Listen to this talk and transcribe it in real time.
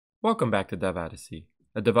Welcome back to Dev Odyssey,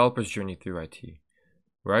 a developer's journey through IT,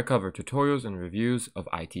 where I cover tutorials and reviews of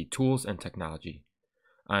IT tools and technology.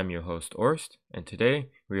 I'm your host, Orst, and today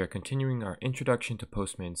we are continuing our Introduction to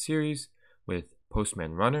Postman series with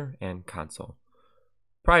Postman Runner and Console.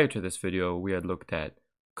 Prior to this video, we had looked at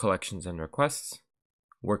collections and requests,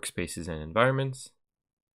 workspaces and environments,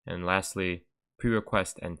 and lastly,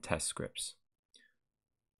 PreRequest and Test Scripts.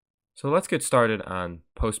 So let's get started on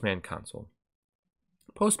Postman Console.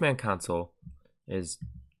 Postman Console is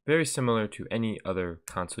very similar to any other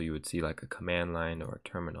console you would see, like a command line or a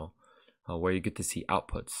terminal, where you get to see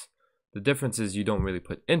outputs. The difference is you don't really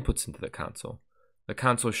put inputs into the console. The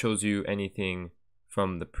console shows you anything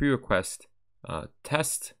from the pre-request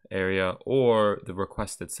test area or the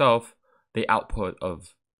request itself, the output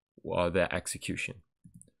of the execution.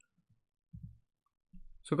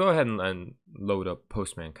 So go ahead and load up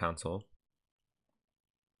Postman Console.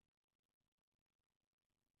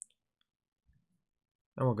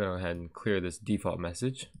 And we're going to go ahead and clear this default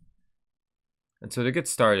message. And so to get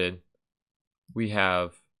started, we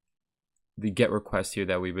have the get request here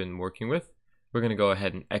that we've been working with. We're going to go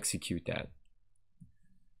ahead and execute that.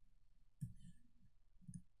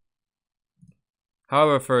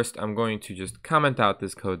 However, first I'm going to just comment out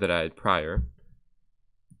this code that I had prior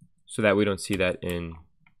so that we don't see that in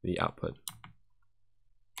the output.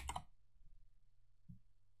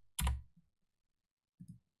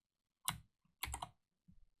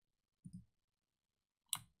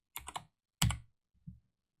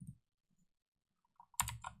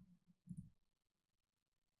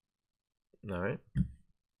 All right.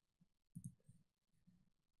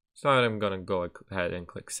 So I'm going to go ahead and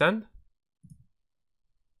click send.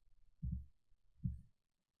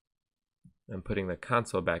 I'm putting the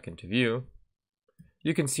console back into view.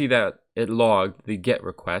 You can see that it logged the get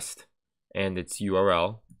request and its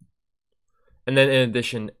URL. And then in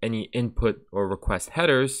addition, any input or request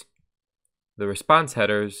headers, the response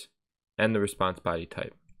headers, and the response body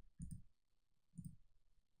type.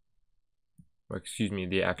 Or excuse me,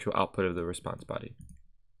 the actual output of the response body.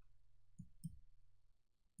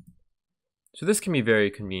 So this can be very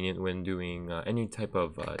convenient when doing any type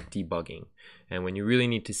of debugging, and when you really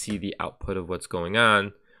need to see the output of what's going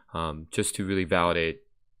on, just to really validate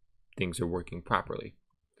things are working properly.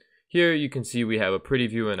 Here you can see we have a pretty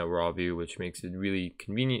view and a raw view, which makes it really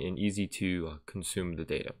convenient and easy to consume the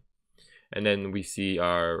data. And then we see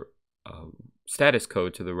our status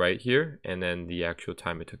code to the right here, and then the actual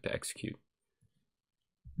time it took to execute.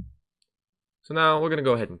 So now we're going to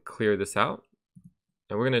go ahead and clear this out,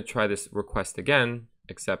 and we're going to try this request again,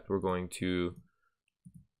 except we're going to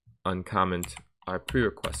uncomment our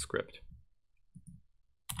pre-request script.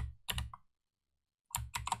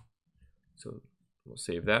 So we'll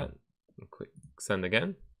save that and click send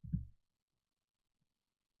again.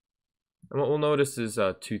 And what we'll notice is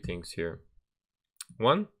two things here.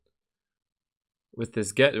 One, with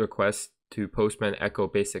this get request to Postman echo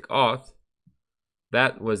basic auth,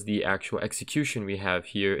 that was the actual execution we have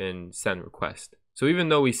here in send request. So even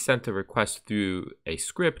though we sent a request through a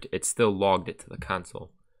script, it still logged it to the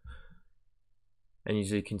console. And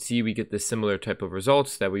as you can see, we get the similar type of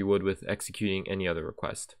results that we would with executing any other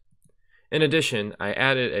request. In addition, I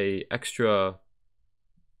added a extra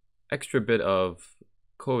bit of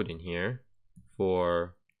code in here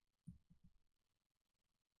for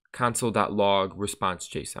console.log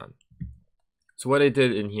response.json. So what I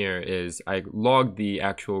did in here is I logged the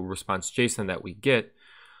actual response JSON that we get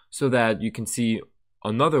so that you can see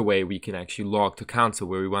another way we can actually log to console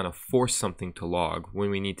where we want to force something to log when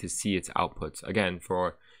we need to see its outputs, again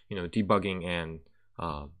for debugging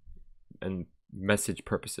and message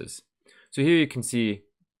purposes. So here you can see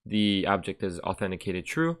the object is authenticated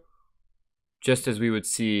true, just as we would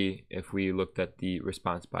see if we looked at the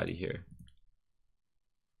response body here.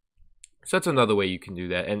 So that's another way you can do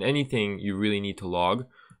that, and anything you really need to log,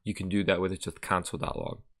 you can do that with just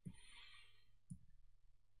console.log.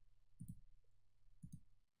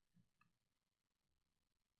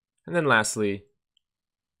 And then lastly,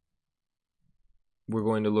 we're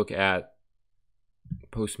going to look at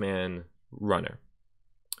Postman Runner.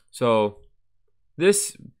 So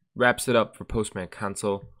this wraps it up for Postman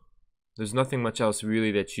Console. There's nothing much else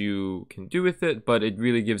really that you can do with it, but it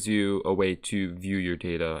really gives you a way to view your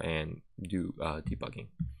data and do debugging.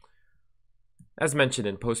 As mentioned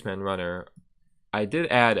in Postman Runner, I did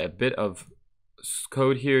add a bit of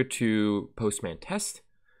code here to Postman Test,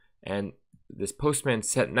 and this Postman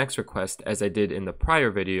set next request, as I did in the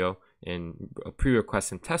prior video in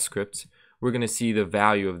PreRequest and Test Scripts, we're going to see the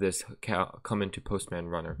value of this come into Postman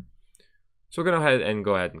Runner. So we're going to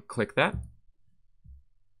go ahead and click that.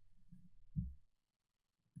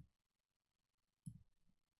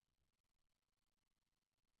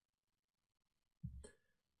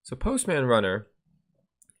 So Postman Runner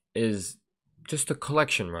is just a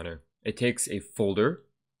collection runner. It takes a folder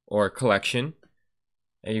or a collection,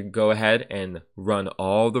 and you can go ahead and run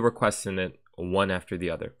all the requests in it one after the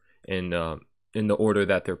other in the order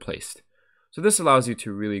that they're placed. So this allows you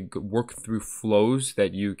to really work through flows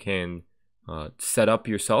that you can set up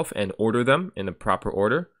yourself and order them in a proper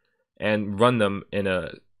order and run them in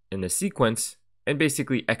a sequence and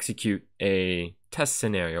basically execute a test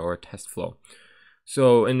scenario or a test flow.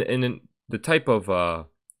 So in the type of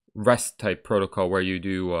REST type protocol where you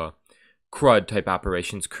do CRUD type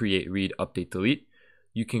operations, create, read, update, delete,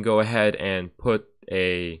 you can go ahead and put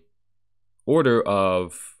a order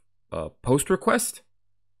of a post request,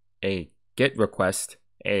 a get request,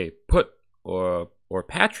 a put or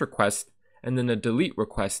patch request, and then a delete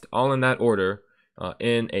request, all in that order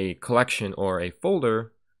in a collection or a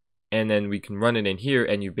folder, and then we can run it in here,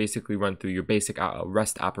 and you basically run through your basic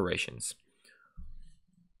REST operations.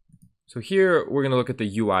 So here we're going to look at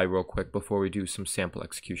the UI real quick before we do some sample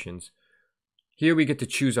executions. Here we get to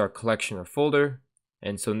choose our collection or folder,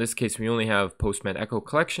 and so in this case we only have Postman Echo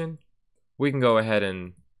collection. We can go ahead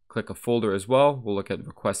and click a folder as well. We'll look at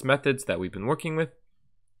request methods that we've been working with,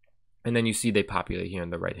 and then you see they populate here on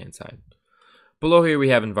the right hand side. Below here we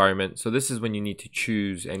have environment. So this is when you need to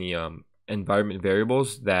choose any environment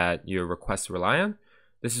variables that your requests rely on.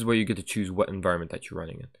 This is where you get to choose what environment that you're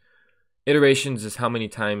running in. Iterations is how many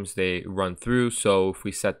times they run through. So if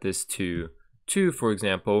we set this to 2, for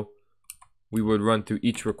example, we would run through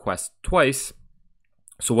each request twice.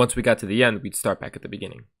 So once we got to the end, we'd start back at the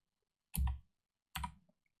beginning.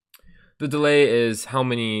 The delay is how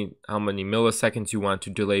many milliseconds you want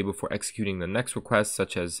to delay before executing the next request,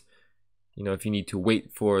 such as, if you need to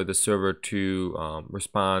wait for the server to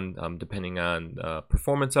respond, depending on the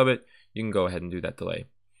performance of it, you can go ahead and do that delay.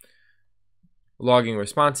 Logging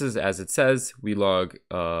responses, as it says, we log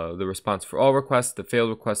the response for all requests, the failed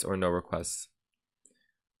requests, or no requests.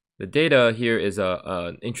 The data here is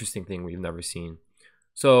an interesting thing we've never seen.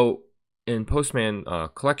 So in Postman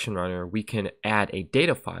Collection Runner, we can add a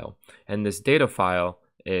data file, and this data file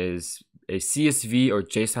is a CSV or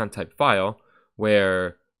JSON type file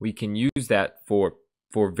where we can use that for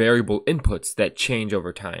variable inputs that change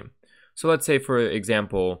over time. So let's say, for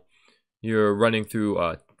example, you're running through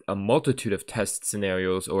a multitude of test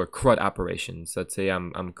scenarios or CRUD operations. Let's say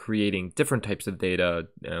I'm creating different types of data,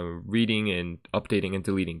 reading and updating and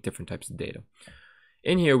deleting different types of data.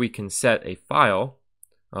 In here we can set a file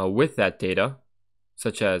with that data,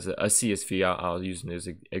 such as a CSV. I'll use this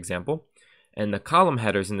example, and the column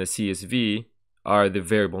headers in the CSV are the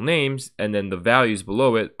variable names, and then the values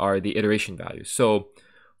below it are the iteration values. So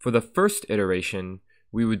for the first iteration,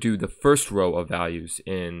 we would do the first row of values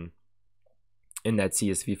in that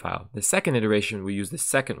CSV file. The second iteration, we use the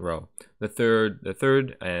second row, the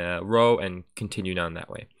third row, and continue on that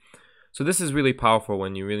way. So this is really powerful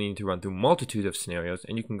when you really need to run through multitude of scenarios,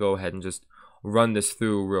 and you can go ahead and just run this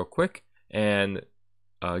through real quick and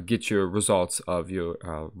get your results of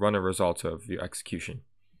your runner results of your execution.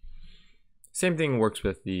 Same thing works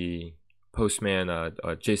with the Postman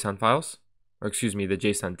JSON files, or excuse me, the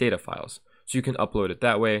JSON data files. So you can upload it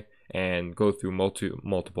that way and go through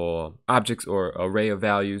multiple objects or array of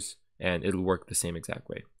values, and it'll work the same exact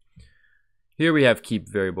way. Here we have keep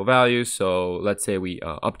variable values. So let's say we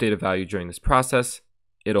update a value during this process.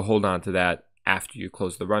 It'll hold on to that after you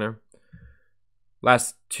close the runner.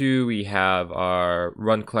 Last two, we have our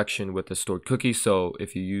run collection with the stored cookies. So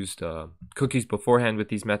if you used cookies beforehand with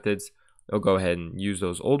these methods, it'll go ahead and use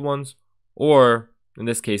those old ones, or in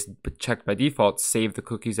this case, checked by default, save the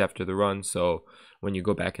cookies after the run. So when you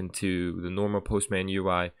go back into the normal Postman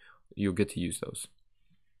UI, you'll get to use those.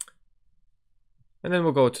 And then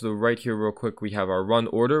we'll go to the right here real quick. We have our run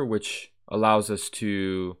order, which allows us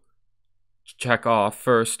to check off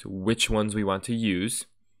first which ones we want to use.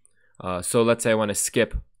 So let's say I want to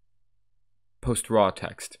skip post raw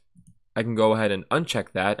text. I can go ahead and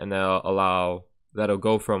uncheck that, and that'll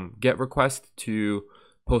go from get request to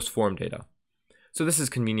post form data. So this is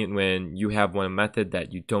convenient when you have one method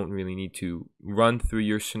that you don't really need to run through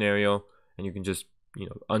your scenario, and you can just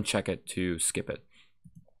uncheck it to skip it.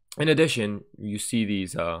 In addition, you see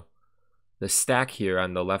these the stack here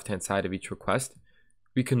on the left hand side of each request.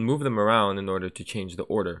 We can move them around in order to change the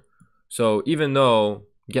order. So even though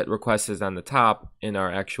get request is on the top in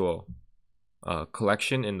our actual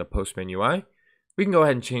collection in the Postman UI, we can go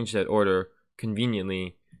ahead and change that order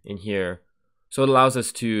conveniently in here. So it allows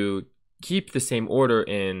us to keep the same order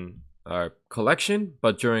in our collection,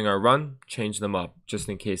 but during our run, change them up, just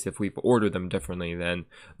in case if we've ordered them differently than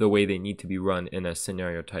the way they need to be run in a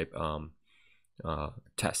scenario type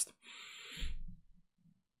test.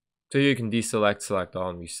 So here you can deselect, select all,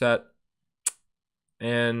 and reset.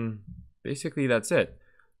 And basically that's it.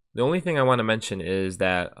 The only thing I want to mention is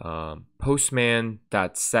that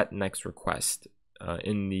postman.setNextRequest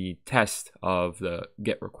in the test of the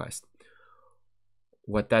GET request.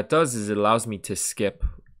 What that does is it allows me to skip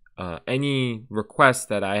any request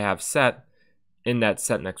that I have set in that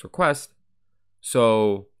setNextRequest.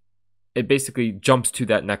 So it basically jumps to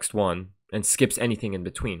that next one and skips anything in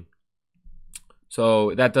between.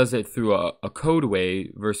 So that does it through a code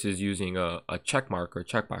way versus using a checkmark or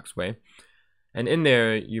checkbox way. And in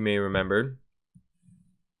there, you may remember,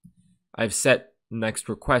 I've set next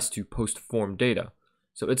request to post form data.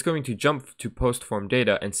 So it's going to jump to post form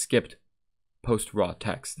data and skipped post raw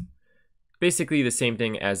text. Basically the same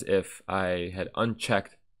thing as if I had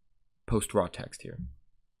unchecked post raw text here.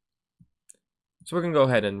 So we're going to go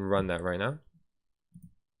ahead and run that right now.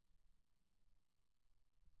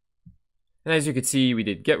 And as you can see, we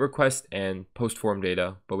did get request and post form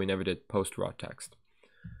data, but we never did post raw text.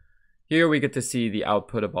 Here we get to see the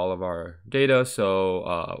output of all of our data.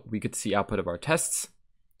 So we get to see output of our tests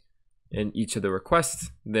in each of the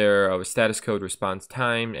requests, their status code, response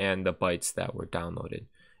time, and the bytes that were downloaded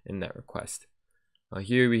in that request.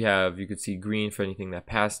 Here we have, you could see green for anything that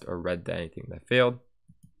passed or red to anything that failed.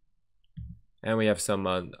 And we have some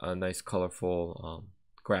nice colorful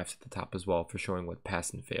graphs at the top as well for showing what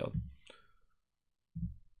passed and failed.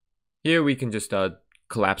 Here we can just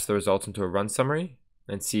collapse the results into a run summary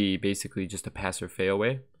and see basically just a pass or fail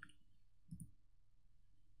way.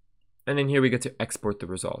 And then here we get to export the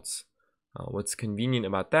results. What's convenient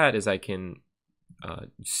about that is I can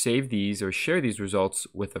save these or share these results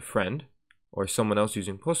with a friend or someone else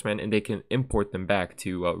using Postman, and they can import them back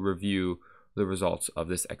to review the results of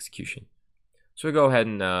this execution. So we go ahead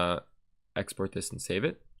and export this and save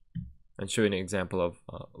it and show you an example of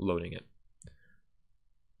loading it.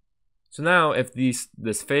 So now if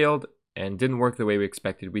this failed and didn't work the way we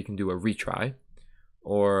expected, we can do a retry,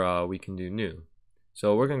 or we can do new.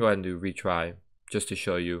 So we're going to go ahead and do retry just to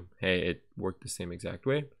show you, hey, it worked the same exact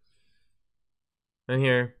way. And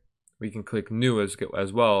here we can click new as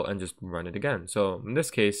well and just run it again. So in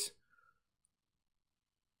this case,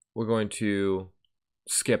 we're going to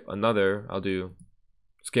skip another, I'll do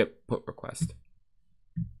skip put request.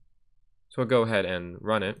 So we'll go ahead and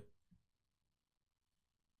run it.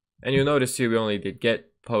 And you'll notice here we only did get,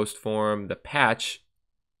 post form, the patch,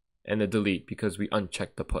 and the delete because we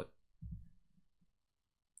unchecked the put.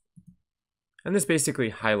 And this basically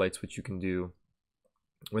highlights what you can do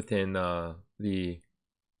within the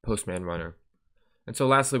Postman Runner. And so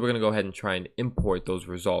lastly, we're going to go ahead and try and import those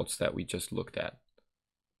results that we just looked at.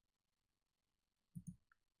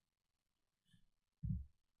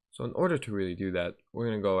 So in order to really do that, we're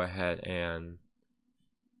going to go ahead and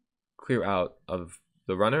clear out of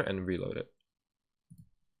the runner and reload it.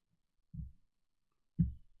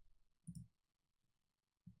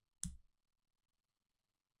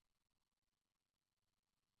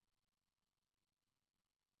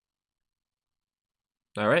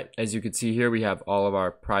 Alright, as you can see here, we have all of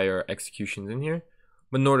our prior executions in here.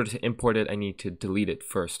 But in order to import it, I need to delete it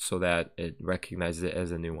first so that it recognizes it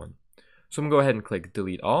as a new one. So I'm going to go ahead and click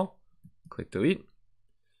delete all. Click delete.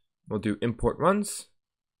 We'll do import runs.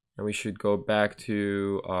 And we should go back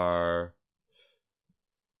to our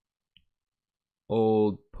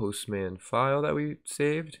old Postman file that we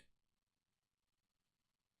saved.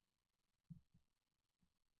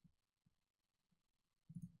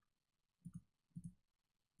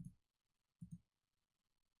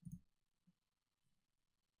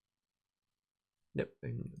 Yep,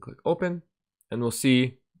 and click open, and we'll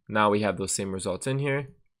see now we have those same results in here.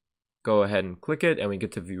 Go ahead and click it, and we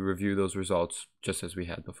get to review those results just as we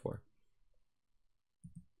had before.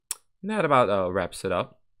 And that about wraps it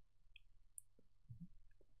up.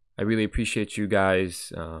 I really appreciate you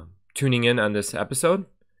guys tuning in on this episode.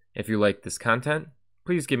 If you like this content,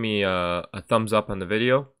 please give me a thumbs up on the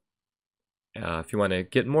video. If you want to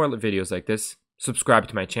get more videos like this, subscribe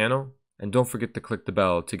to my channel, and don't forget to click the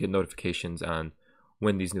bell to get notifications on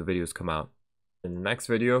when these new videos come out. In the next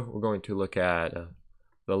video, we're going to look at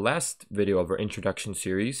the last video of our introduction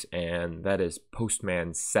series, and that is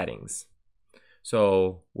Postman settings.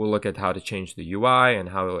 So we'll look at how to change the UI and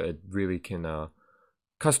how it really can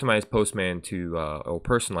customize Postman to or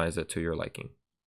personalize it to your liking.